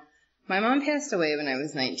 Now, my mom passed away when I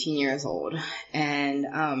was 19 years old, and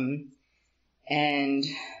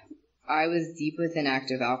I was deep within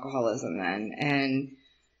active alcoholism then, and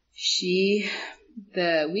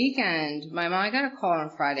the weekend, I got a call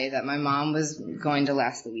on Friday that my mom was going to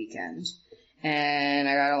last the weekend, and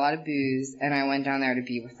I got a lot of booze, and I went down there to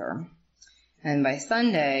be with her. And by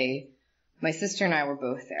Sunday, my sister and I were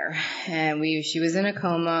both there, and she was in a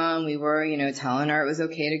coma, and we were, telling her it was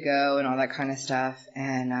okay to go and all that kind of stuff.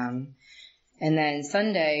 And then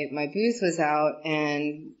Sunday, my booze was out,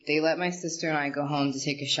 and they let my sister and I go home to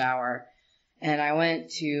take a shower, and I went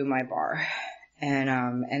to my bar, and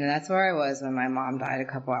that's where I was when my mom died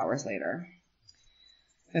a couple hours later.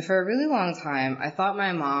 And for a really long time, I thought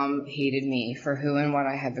my mom hated me for who and what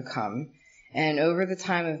I had become. And over the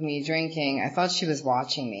time of me drinking, I thought she was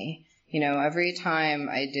watching me. Every time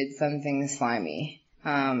I did something slimy,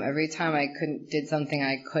 every time I did something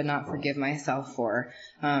I could not forgive myself for,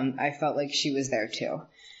 I felt like she was there too.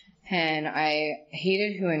 And I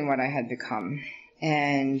hated who and what I had become.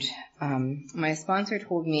 And my sponsor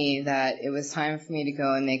told me that it was time for me to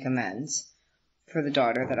go and make amends for the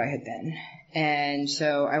daughter that I had been. And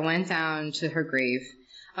so I went down to her grave,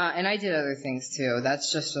 and I did other things too.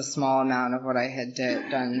 That's just a small amount of what I had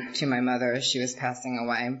done to my mother as she was passing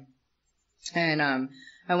away. And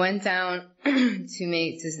I went down and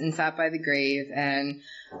sat by the grave, and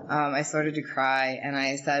I started to cry, and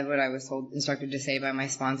I said what I was instructed to say by my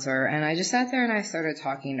sponsor, and I just sat there and I started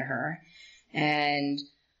talking to her. And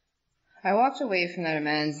I walked away from that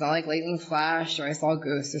amends, not like lightning flashed or I saw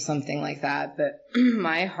ghosts or something like that, but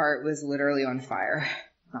my heart was literally on fire.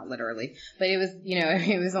 Not literally, but it was,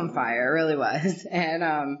 it was on fire. It really was. And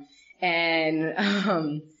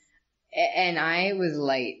I was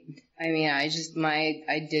light. I mean, I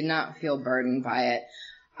did not feel burdened by it.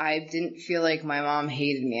 I didn't feel like my mom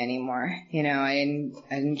hated me anymore. I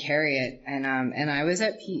didn't carry it. And I was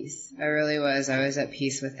at peace. I really was. I was at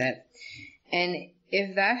peace with it. And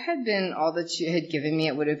if that had been all that she had given me,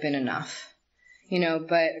 it would have been enough.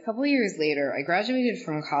 But a couple of years later, I graduated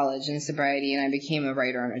from college in sobriety and I became a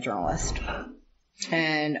writer and a journalist.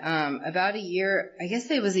 And, about a year, I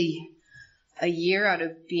guess it was a year out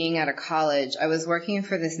of being out of college, I was working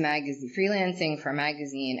for this magazine, freelancing for a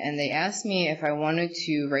magazine, and they asked me if I wanted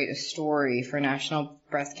to write a story for National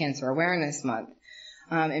Breast Cancer Awareness Month,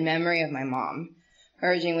 in memory of my mom,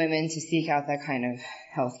 urging women to seek out that kind of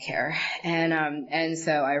health care. And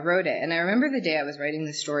so I wrote it. And I remember the day I was writing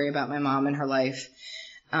the story about my mom and her life.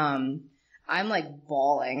 I'm like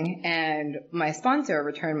bawling, and my sponsor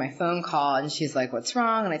returned my phone call, and she's like, "What's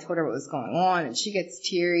wrong?" And I told her what was going on, and she gets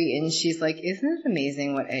teary, and she's like, "Isn't it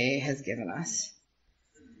amazing what AA has given us?"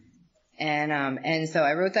 And so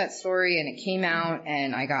I wrote that story, and it came out,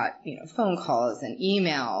 and I got, phone calls and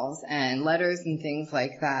emails and letters and things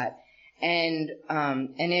like that. And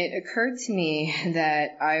it occurred to me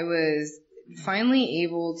that I was finally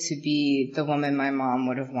able to be the woman my mom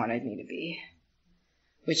would have wanted me to be,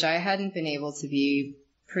 which I hadn't been able to be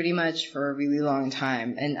pretty much for a really long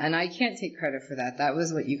time. And I can't take credit for that. That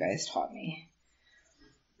was what you guys taught me.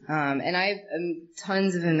 And I have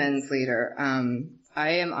tons of amends later. I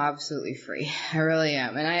am absolutely free. I really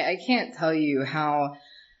am. And I can't tell you how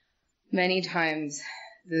many times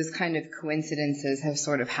those kind of coincidences have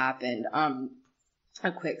sort of happened.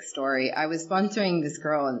 A quick story. I was sponsoring this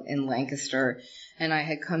girl in Lancaster, and I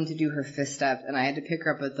had come to do her fifth step, and I had to pick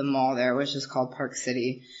her up at the mall there, which is called Park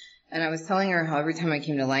City. And I was telling her how every time I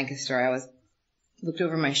came to Lancaster, I looked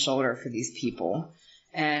over my shoulder for these people.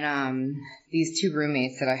 And these two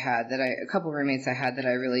roommates that I had, a couple roommates I had that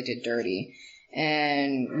I really did dirty.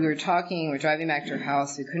 And we were driving back to her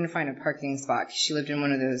house. We couldn't find a parking spot. She lived in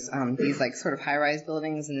one of those, these like sort of high-rise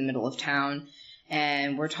buildings in the middle of town.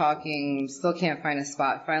 And we're talking, still can't find a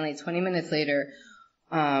spot. Finally, 20 minutes later,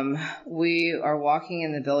 we are walking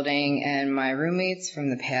in the building, and my roommates from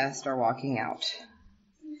the past are walking out.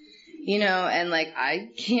 And like, I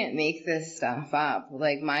can't make this stuff up.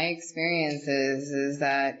 Like, my experience is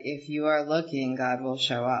that if you are looking, God will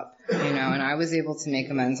show up, and I was able to make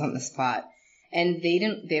amends on the spot. And they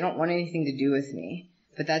don't want anything to do with me,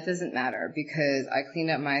 but that doesn't matter because I cleaned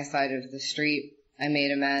up my side of the street. I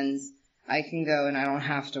made amends. I can go and I don't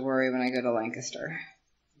have to worry when I go to Lancaster,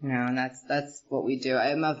 and that's what we do.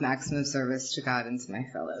 I am of maximum service to God and to my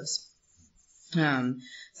fellows.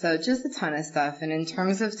 So just a ton of stuff. And in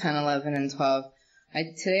terms of 10, 11, and 12, I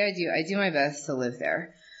do my best to live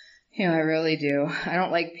there. I really do. I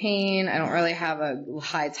don't like pain. I don't really have a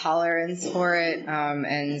high tolerance for it.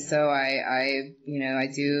 And so I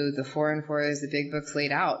do the 4 and 4 as the big book's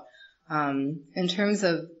laid out. In terms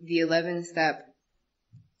of the 11th step,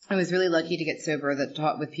 I was really lucky to get sober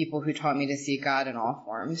with people who taught me to seek God in all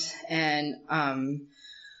forms. And,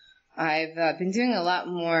 I've been doing a lot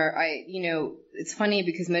more. It's funny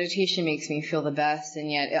because meditation makes me feel the best, and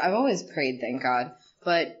yet I've always prayed, thank God.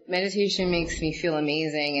 But meditation makes me feel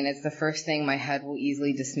amazing, and it's the first thing my head will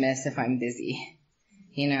easily dismiss if I'm busy,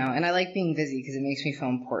 and I like being busy because it makes me feel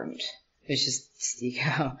important. It's just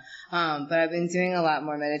ego. But I've been doing a lot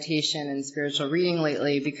more meditation and spiritual reading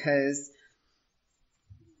lately because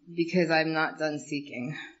I'm not done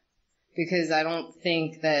seeking. Because I don't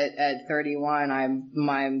think that at 31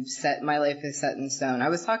 my life is set in stone. I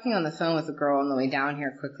was talking on the phone with a girl on the way down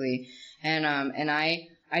here quickly, and I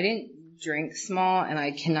didn't drink small, and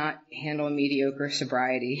I cannot handle mediocre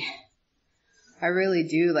sobriety. I really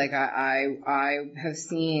do. Like I have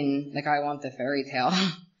seen, like, I want the fairy tale,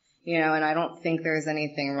 and I don't think there's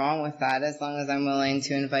anything wrong with that as long as I'm willing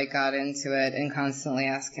to invite God into it and constantly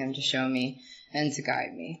ask Him to show me and to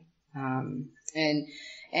guide me.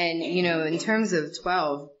 And in terms of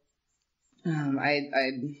 12, I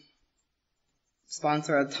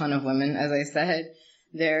sponsor a ton of women, as I said.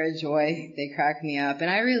 They're a joy. They crack me up. And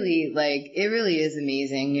I really, it really is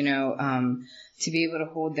amazing, to be able to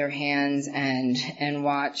hold their hands and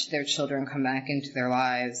watch their children come back into their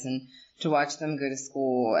lives, and to watch them go to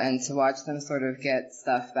school, and to watch them sort of get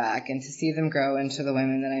stuff back, and to see them grow into the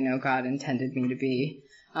women that I know God intended me to be.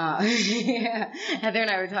 Yeah. Heather and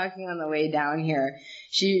I were talking on the way down here,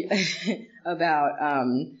 about,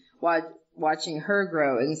 watching her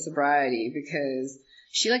grow in sobriety, because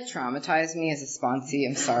she traumatized me as a sponsee.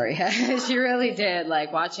 I'm sorry. She really did,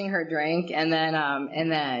 watching her drink, and then, and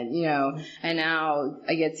now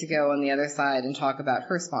I get to go on the other side and talk about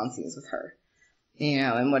her sponsees with her,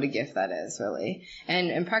 and what a gift that is, really.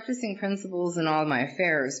 And practicing principles in all my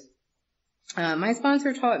affairs. My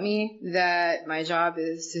sponsor taught me that my job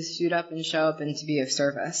is to suit up and show up and to be of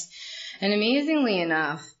service. And amazingly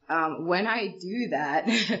enough, when I do that,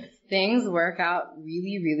 things work out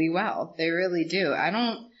really, really well. They really do. I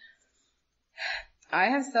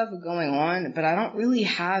have stuff going on, but I don't really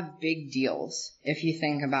have big deals, if you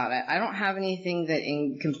think about it. I don't have anything that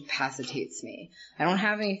incapacitates me. I don't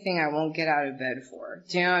have anything I won't get out of bed for.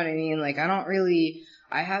 Do you know what I mean?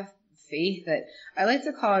 I have faith that, I like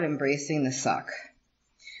to call it embracing the suck.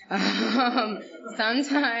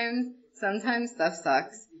 Sometimes stuff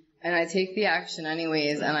sucks, and I take the action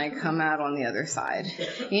anyways, and I come out on the other side.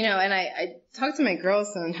 And I talk to my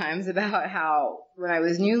girls sometimes about how when I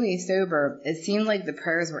was newly sober, it seemed like the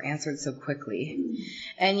prayers were answered so quickly.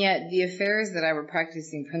 And yet the affairs that I were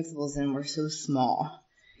practicing principles in were so small.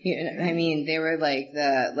 They were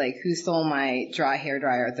who stole my dry hair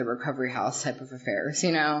dryer at the recovery house type of affairs,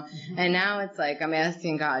 Mm-hmm. And now it's I'm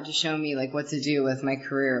asking God to show me what to do with my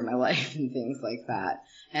career and my life and things like that.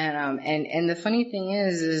 And the funny thing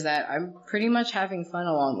is that I'm pretty much having fun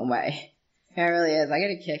along the way. It really is. I get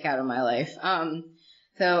a kick out of my life.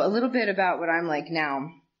 So a little bit about what I'm like now,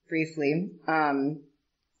 briefly.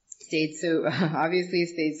 Obviously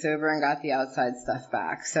stayed sober and got the outside stuff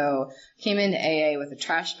back. So came into AA with a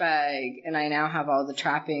trash bag, and I now have all the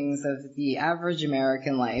trappings of the average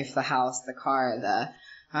American life: the house, the car, the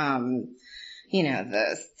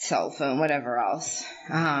cell phone, whatever else,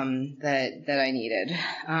 that I needed.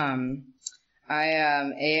 I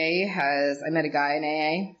met a guy in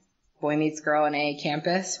AA, boy meets girl in AA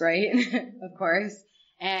campus, right? Of course.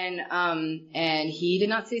 And he did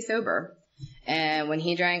not stay sober. And when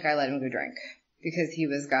he drank, I let him go drink, because he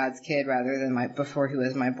was God's kid rather than before he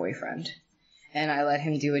was my boyfriend. And I let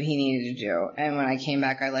him do what he needed to do. And when I came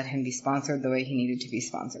back, I let him be sponsored the way he needed to be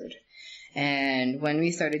sponsored. And when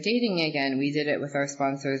we started dating again, we did it with our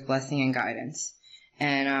sponsor's blessing and guidance.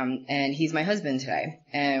 And he's my husband today.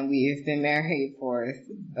 And we've been married for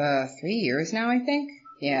 3 years now, I think.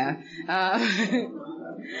 Yeah.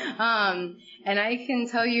 And I can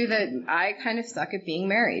tell you that I kind of suck at being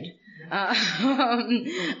married.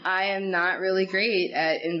 I am not really great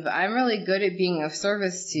I'm really good at being of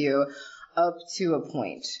service to you up to a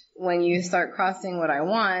point. When you start crossing what I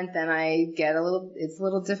want, then it's a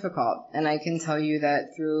little difficult. And I can tell you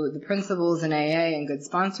that through the principles in AA and good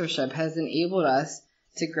sponsorship has enabled us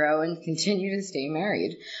to grow and continue to stay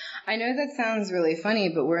married. I know that sounds really funny,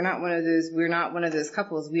 but we're not one of those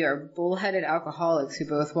couples. We are bullheaded alcoholics who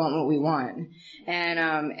both want what we want.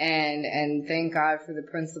 And thank God for the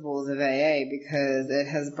principles of AA, because it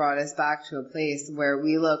has brought us back to a place where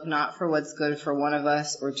we look not for what's good for one of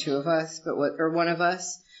us or two of us, but what's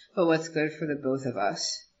good for the both of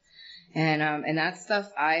us. And that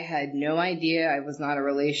stuff, I had no idea. I was not a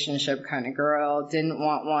relationship kind of girl, didn't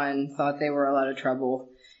want one, thought they were a lot of trouble.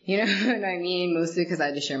 You know what I mean? Mostly because I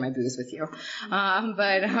had to share my booze with you.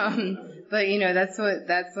 But that's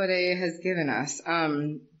what AA has given us.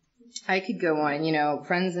 I could go on,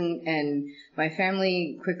 friends and my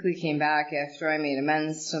family quickly came back after I made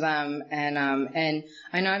amends to them. And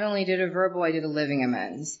I not only did a verbal, I did a living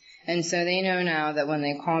amends. And so they know now that when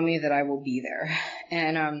they call me that I will be there.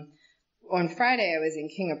 And, on Friday I was in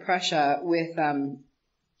King of Prussia with,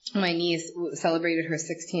 my niece celebrated her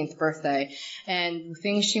 16th birthday, and the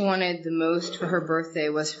thing she wanted the most for her birthday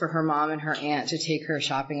was for her mom and her aunt to take her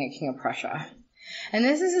shopping at King of Prussia. And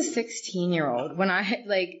this is a 16-year-old.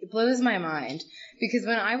 It blows my mind, because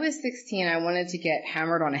when I was 16, I wanted to get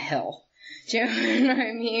hammered on a hill. Do you know what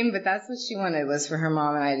I mean? But that's what she wanted, was for her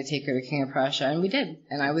mom and I to take her to King of Prussia, and we did.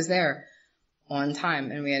 And I was there on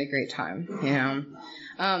time, and we had a great time,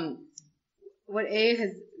 What AA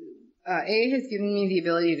has given me the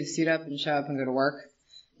ability to suit up and show up and go to work.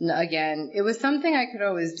 Again, it was something I could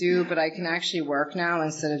always do, but I can actually work now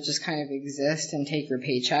instead of just kind of exist and take your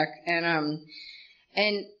paycheck. And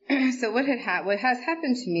so what has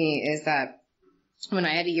happened to me is that when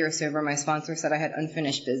I had a year sober, my sponsor said I had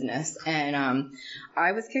unfinished business, and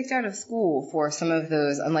I was kicked out of school for some of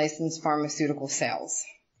those unlicensed pharmaceutical sales.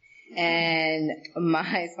 And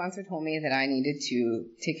my sponsor told me that I needed to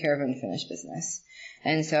take care of unfinished business.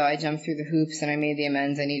 And so I jumped through the hoops and I made the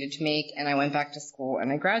amends I needed to make, and I went back to school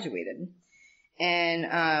and I graduated. And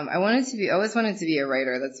I always wanted to be a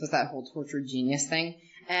writer. That's what that whole tortured genius thing.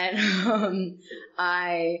 And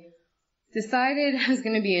I decided I was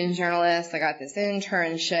going to be a journalist. I got this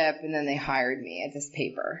internship, and then they hired me at this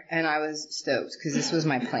paper. And I was stoked because this was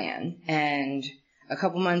my plan. And a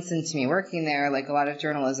couple months into me working there, like a lot of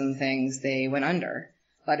journalism things, they went under.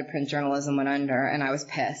 A lot of print journalism went under, and I was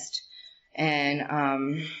pissed. And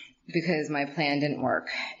because my plan didn't work.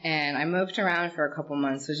 And I moped around for a couple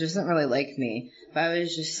months, which doesn't really like me. But I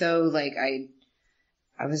was just so, like,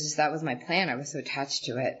 that was my plan. I was so attached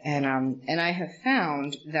to it. And I have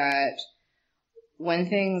found that when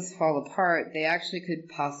things fall apart, they actually could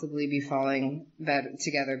possibly be falling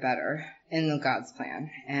together better in God's plan.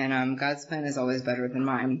 And God's plan is always better than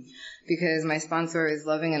mine, because my sponsor is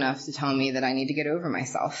loving enough to tell me that I need to get over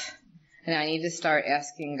myself. And I need to start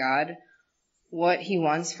asking God what he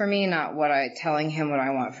wants for me, not telling him what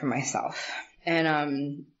I want for myself.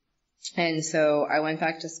 And so I went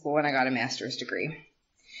back to school and I got a master's degree.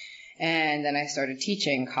 And then I started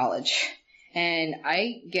teaching college. And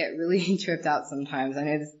I get really tripped out sometimes. I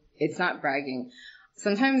know it's not bragging.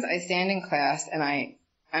 Sometimes I stand in class and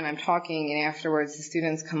I'm talking, and afterwards the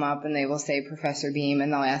students come up and they will say, Professor Beam,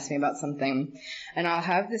 and they'll ask me about something. And I'll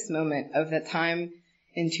have this moment of that time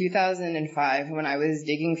in 2005 when I was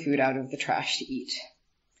digging food out of the trash to eat.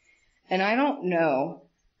 And I don't know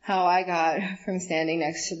how I got from standing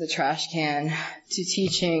next to the trash can to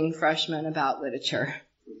teaching freshmen about literature.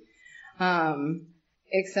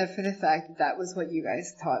 Except for the fact that was what you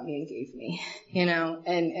guys taught me and gave me,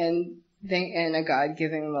 and a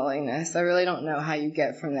God-given willingness. I really don't know how you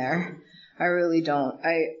get from there. I really don't.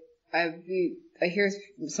 I hear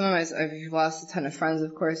I've lost a ton of friends,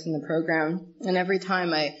 of course, in the program, and every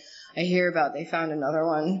time I hear about they found another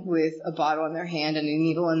one with a bottle in their hand and a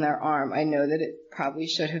needle in their arm, I know that it probably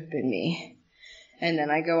should have been me. And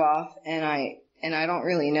then I go off and I don't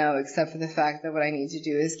really know, except for the fact that what I need to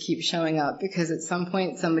do is keep showing up, because at some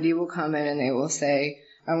point somebody will come in and they will say,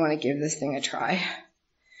 I want to give this thing a try.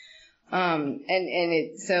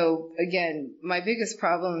 So again, my biggest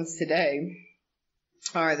problems today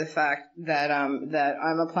are the fact that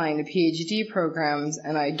I'm applying to PhD programs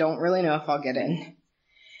and I don't really know if I'll get in.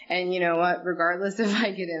 And you know what? Regardless if I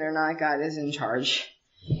get in or not, God is in charge.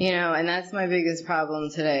 And that's my biggest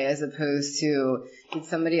problem today, as opposed to, did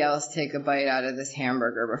somebody else take a bite out of this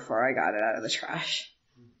hamburger before I got it out of the trash?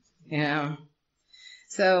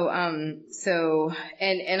 So,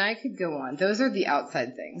 and I could go on. Those are the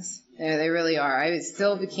outside things. They really are. I'm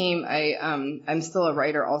still a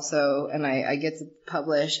writer also, and I get to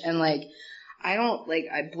publish, and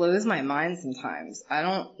it blows my mind sometimes. I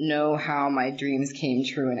don't know how my dreams came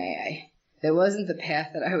true in AA. It wasn't the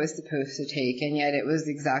path that I was supposed to take, and yet it was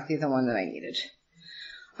exactly the one that I needed.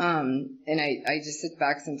 And I just sit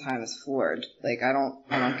back sometimes floored. I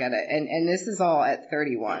don't get it. And this is all at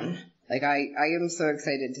 31. I am so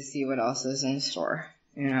excited to see what else is in store.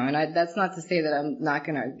 And that's not to say that I'm not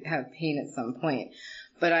going to have pain at some point,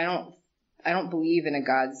 but I don't believe in a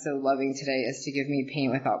God so loving today as to give me pain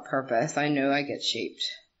without purpose. I know I get shaped,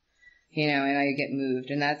 and I get moved,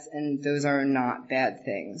 and those are not bad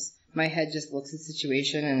things. My head just looks at the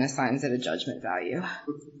situation and assigns it a judgment value,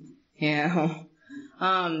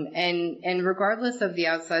 and regardless of the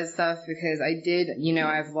outside stuff, because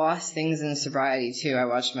I've lost things in sobriety too. I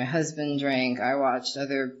watched my husband drink. I watched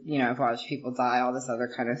I've watched people die, all this other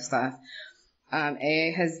kind of stuff.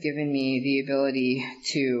 AA has given me the ability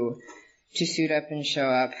to suit up and show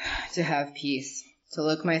up, to have peace, to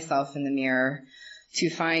look myself in the mirror, to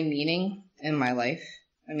find meaning in my life.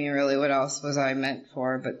 Really, what else was I meant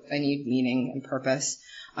for? But I need meaning and purpose.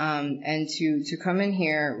 And to come in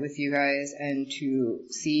here with you guys and to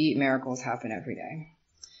see miracles happen every day.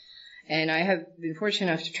 And I have been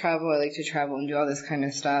fortunate enough to travel. I like to travel and do all this kind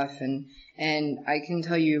of stuff. And I can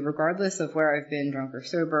tell you, regardless of where I've been, drunk or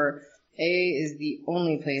sober, AA is the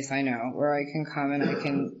only place I know where I can come and I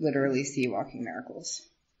can literally see walking miracles.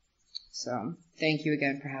 So thank you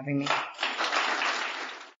again for having me.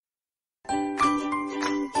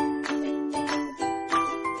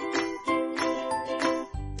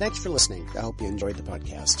 Thanks for listening. I hope you enjoyed the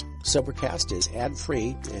podcast. Sobercast is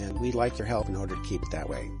ad-free, and we'd like your help in order to keep it that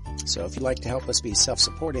way. So if you'd like to help us be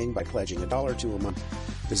self-supporting by pledging $1 or $2 a month,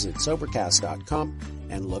 visit Sobercast.com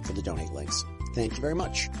and look for the donate links. Thank you very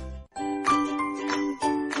much.